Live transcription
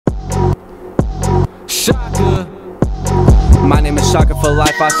Shocker. My name is Shocker for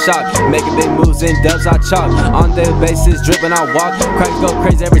life, I shock. Making big moves in dubs, I chalk. On daily basis, dripping, I walk. Cracks go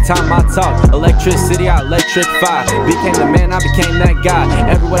crazy every time I talk. Electricity, I electrify. Became the man, I became that guy.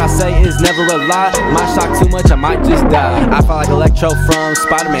 Every word I say is never a lie. Might shock too much, I might just die. I feel like Electro from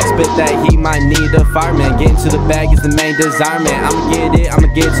Spider-Man. Spit that heat, might need a fireman. Getting to the bag is the main desire, man. I'ma get it,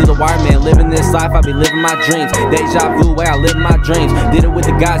 I'ma get to the wire, man. Living this life, I be living my dreams. Deja vu, way I live my dreams. Did it with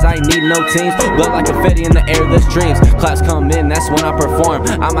the guys, I ain't need no teams. Blood like confetti in the air, this dreams. Claps come in, that's when I perform.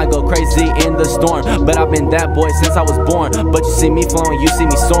 I might go crazy in the storm, but I've been that boy since I was born. But you see me flowing, you see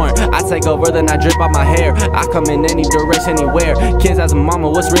me soaring. I take over, then I drip out my hair. I come in any direction, anywhere. Kids as a mama,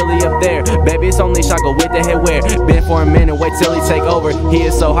 what's really up there? Baby, it's only Shocker with the headwear. Been for a minute, wait till he take over. He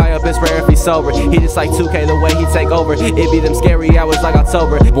is so high up, it's rare if he's sober. He just like 2K the way he take over. It be them scary hours like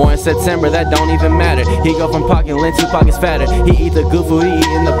October. Born in September, that don't even matter. He go from pocket lint to pockets fatter. He eat the good food, he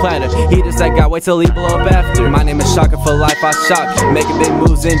eatin' the platter. He just that guy, wait till he blow up after. My name is Shocker for life, I shock. Making big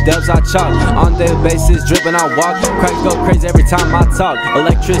moves in dubs, I chalk. On daily basis, dripping, I walk. Cracks go crazy every time I talk.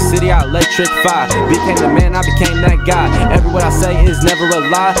 Electricity, I electrify. Became the man, I became that guy. Every word I say is never a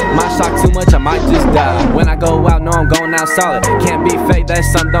lie. Might shock too much, I might just die. When I go out, know I'm going out solid. Can't be fake,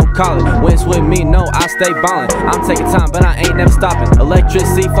 that's something, don't call it. When it's with me, no, I stay ballin'. I'm taking time, but I ain't never stopping.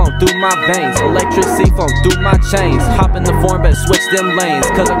 Electricity flowing through my veins. Electricity flowing through my chains. Hop in the form, but switch them lanes.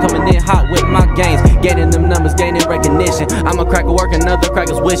 Cause I'm coming in hot with my gains. Gaining them numbers, gaining recognition. I'm a cracker working, another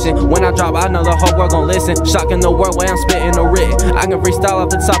cracker's wishing. When I drop, I know the whole world gon' listen. Shocking the world way I'm spitting or written. I can freestyle off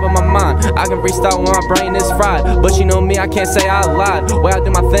the top of my mind. I can freestyle when my brain is fried. But you know me, I can't say I lied. Way I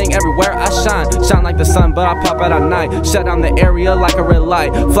do my thing everywhere I shine. Shine like the sun, but I pop out at night. Shut down the area like a red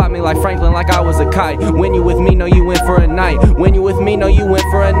light. Fly me like Franklin like I was a kite. When you with me, know you in for a night. When you with me, know you in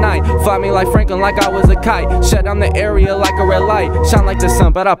for a night. Fly me like Franklin like I was a kite. Shut down the area like a red light. Shine like the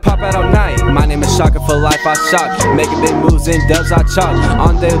sun, but I pop out all night. My name is Shocker for life, I shock. Making big moves in dubs, I chalk.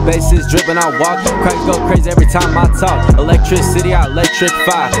 On daily basis, dripping, I walk. Cracks go crazy every time I talk. Electricity, I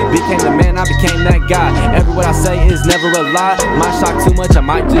electrify. Became the man, I became that guy. Every word I say is never a lie. Might shock too much, I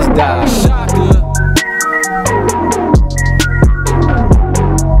might just die. Shocker.